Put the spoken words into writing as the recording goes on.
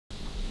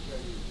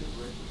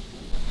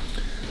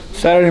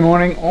Saturday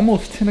morning,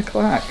 almost 10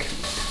 o'clock.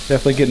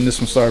 Definitely getting this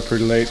one started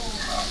pretty late.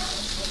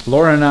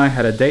 Laura and I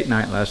had a date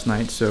night last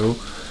night, so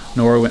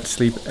Nora went to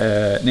sleep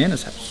at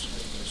Nana's house.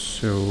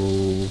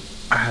 So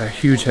I had a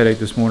huge headache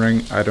this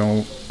morning.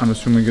 I'm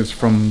assuming it's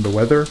from the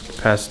weather. The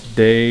past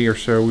day or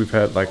so, we've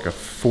had like a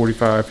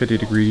 45, 50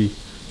 degree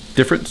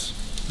difference.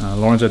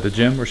 Lauren's at the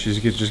gym, where she's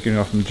just getting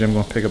off from the gym.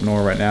 Going to pick up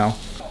Nora right now.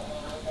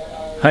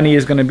 Honey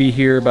is going to be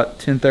here about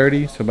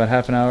 10:30, so about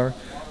half an hour.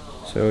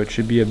 So it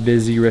should be a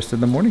busy rest of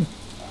the morning.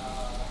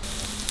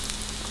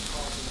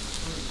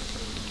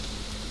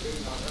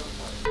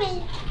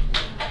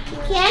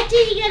 Catch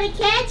it, you gonna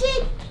catch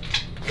it?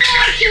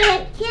 Catch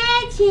it,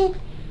 catch it.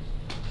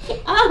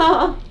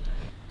 Oh,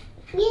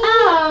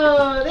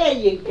 oh, there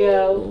you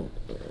go.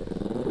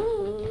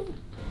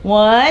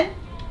 1,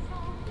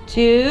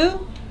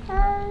 2,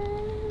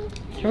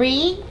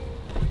 3,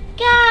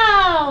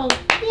 go!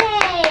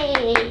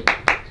 Yay!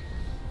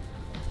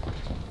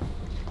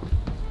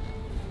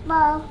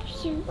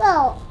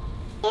 Roll.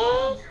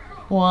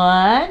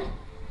 1,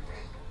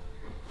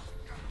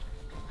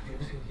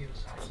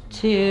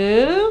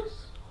 2,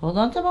 hold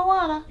on to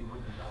Moana.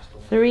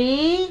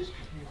 3,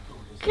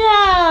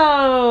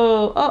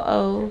 go!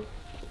 Uh-oh.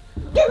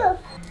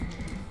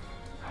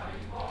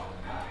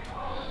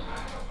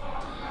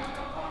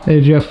 Hey,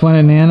 did you have fun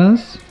at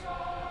Nana's?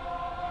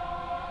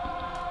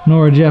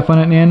 Nora, did you have fun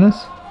at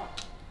Nana's?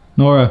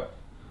 Nora,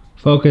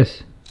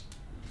 focus.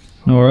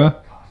 Nora?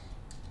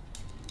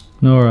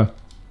 Nora,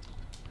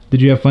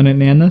 did you have fun at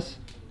Nana's?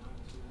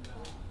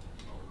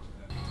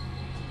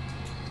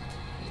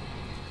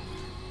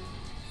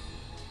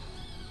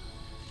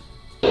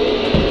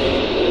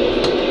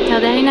 Chào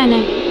đây này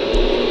này.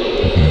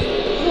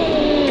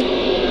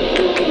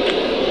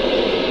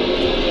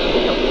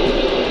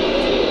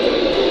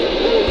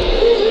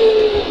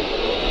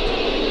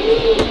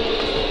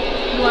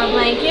 You want a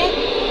blanket?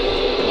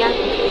 Yeah.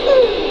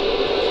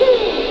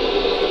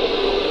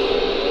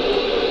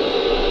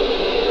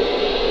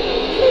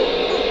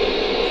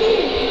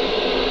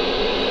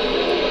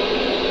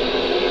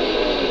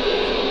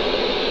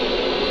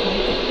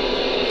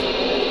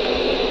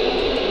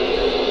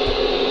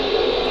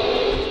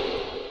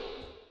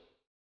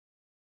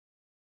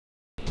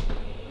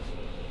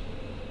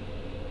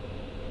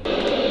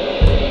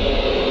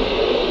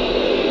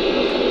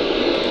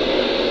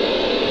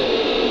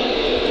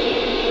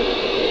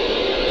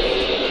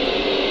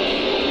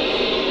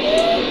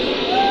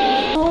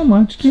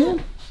 Much,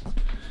 kid?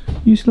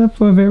 You slept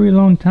for a very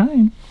long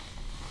time.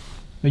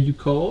 Are you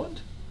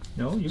cold?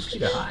 No, you're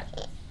pretty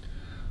hot.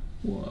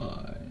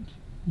 What?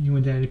 You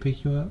want Daddy to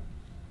pick you up?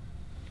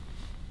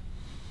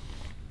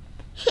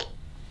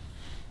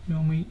 You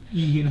want me?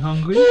 You getting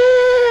hungry? Oh,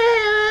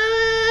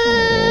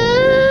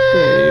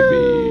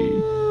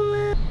 baby.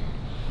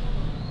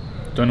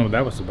 Don't know what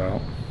that was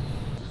about.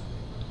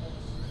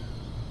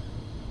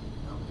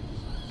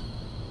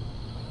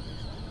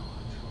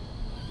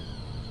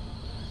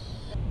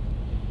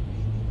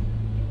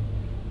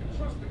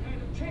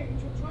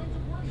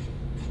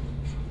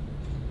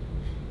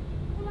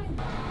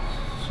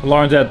 So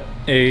Lauren's at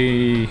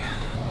I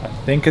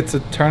think it's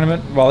a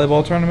tournament,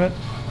 volleyball tournament.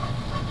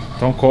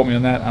 Don't quote me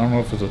on that. I don't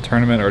know if it's a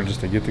tournament or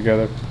just a get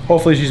together.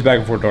 Hopefully she's back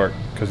before dark,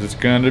 because it's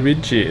gonna be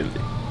chilly.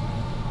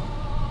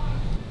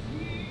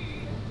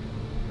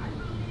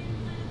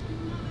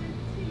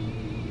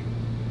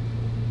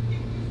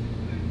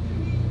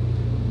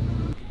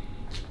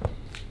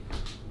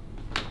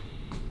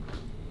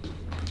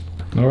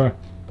 Nora.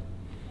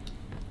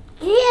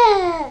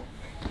 Yeah.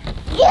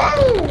 Yeah.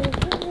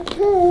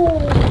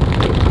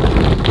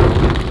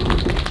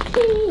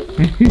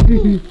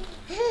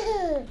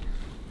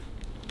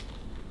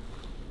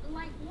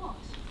 Like what?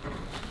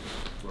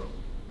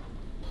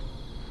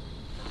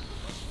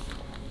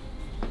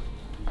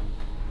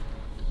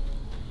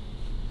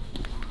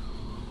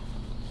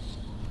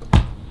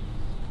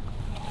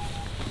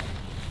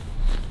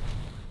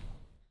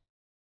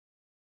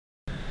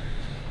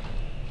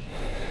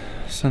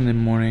 Sunday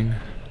morning.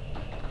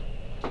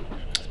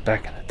 It's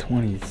back in the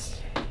 20s.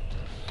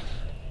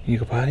 You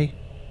go potty?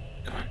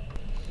 Come on.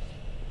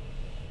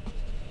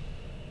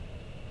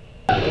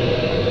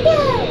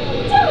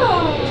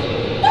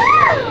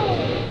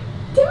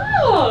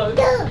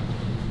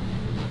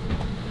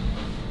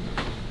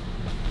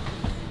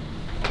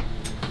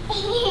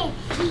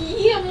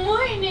 Good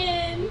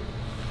morning.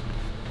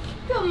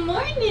 Good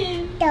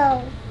morning.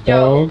 Dog.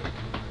 Dog.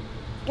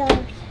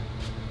 Dog.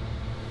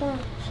 Dog.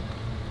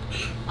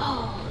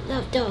 Oh,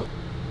 love dog.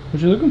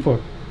 What you looking for?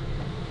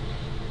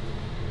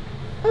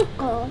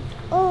 Uncle.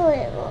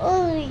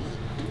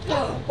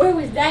 Where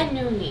was that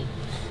Noonie?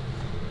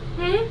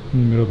 Hmm? In the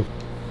middle of the...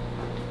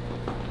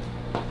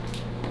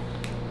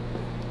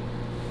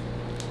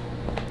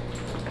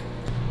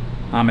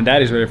 Mom and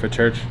Daddy's ready for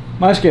church.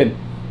 Munchkin,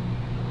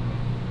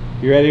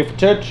 you ready for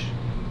church?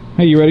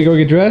 Hey, you ready to go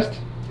get dressed?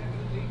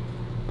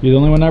 You're the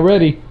only one not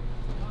ready.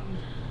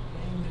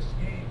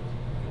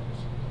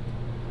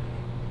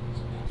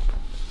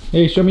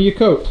 Hey, show me your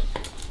coat.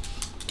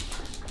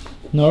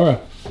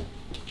 Nora,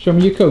 show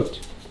me your coat.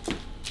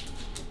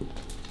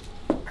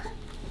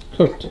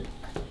 out.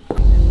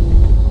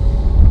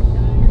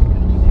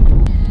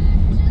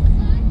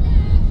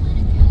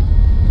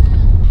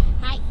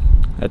 Hi.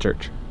 At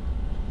church.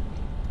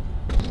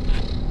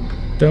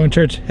 Doing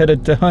church,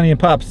 headed to Honey and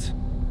Pops.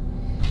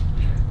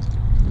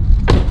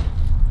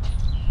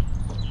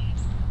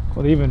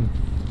 What even?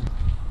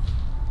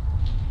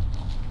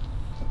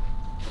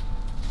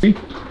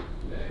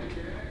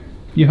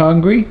 You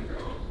hungry?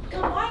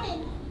 Good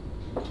morning.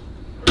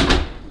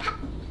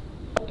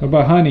 How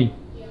about Honey?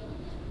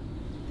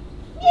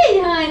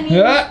 Hey,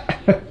 honey. Ah!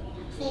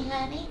 Say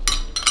honey.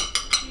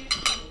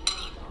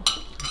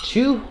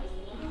 Chew.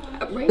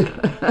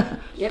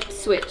 Yep,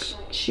 switch.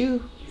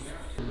 Chew.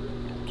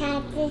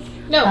 Cactus.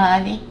 No.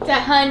 Honey. Is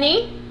that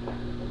honey?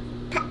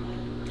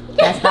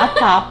 That's not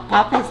Pop.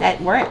 Pop is at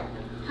work.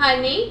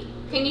 Honey?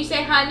 Can you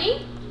say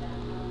honey?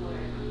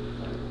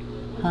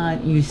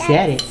 You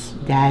said it,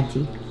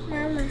 Daddy.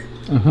 Mama.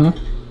 Uh-huh.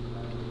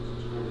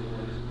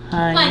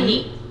 Honey.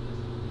 Honey.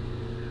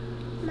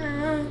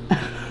 Mom.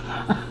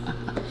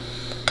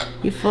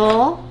 You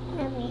full?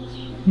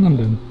 Mommy. I'm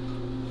done.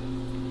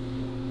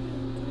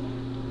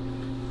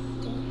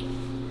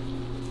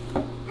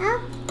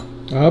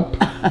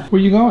 Up. Up?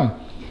 Where you going?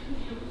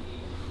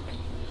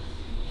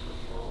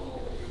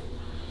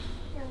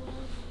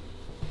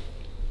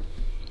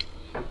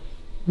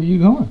 Where you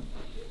going?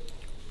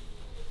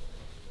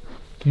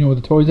 You know where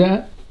the toys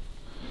at?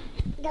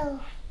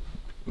 No.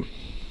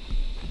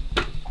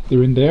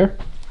 They're in there?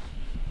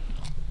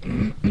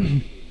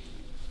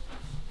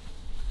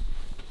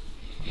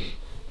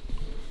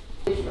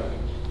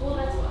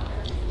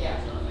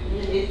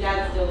 His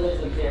dad still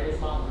lives up there. His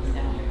mom lives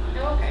down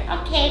there. Oh, okay.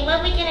 Okay, what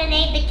are we gonna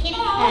name the kitty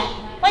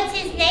cat? What's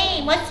his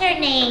name? What's her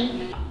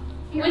name?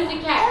 What does the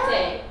cat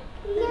say?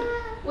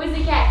 What does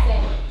the cat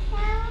say?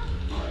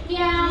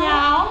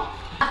 Meow.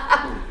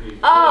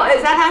 Oh,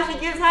 is that how she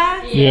gives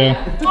hugs?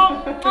 Yeah.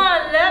 Oh,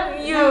 I love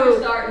We're you.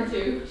 starting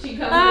to. She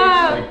comes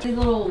Ah. in. These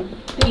little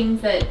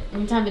things that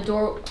anytime the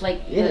door,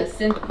 like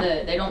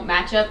they don't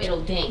match up,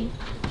 it'll ding.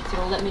 So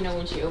it'll let me know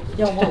when she opens.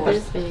 You don't want the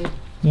this, door. babe?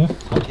 Yeah.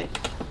 Okay.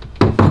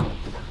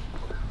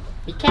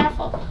 Be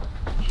careful.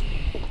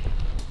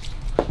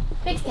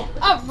 Big step.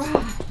 All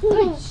right.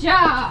 Good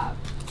job.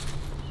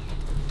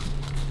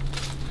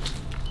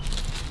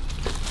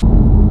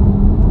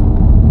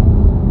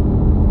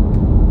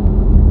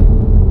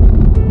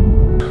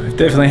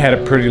 Definitely had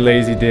a pretty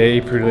lazy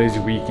day, pretty lazy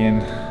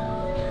weekend.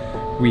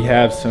 We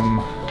have some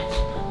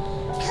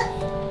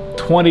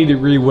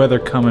 20-degree weather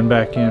coming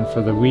back in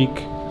for the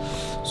week.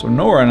 So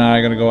Nora and I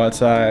are gonna go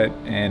outside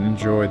and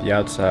enjoy the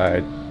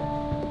outside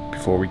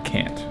before we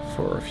can't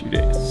for a few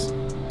days.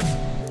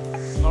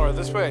 Nora,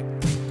 this way.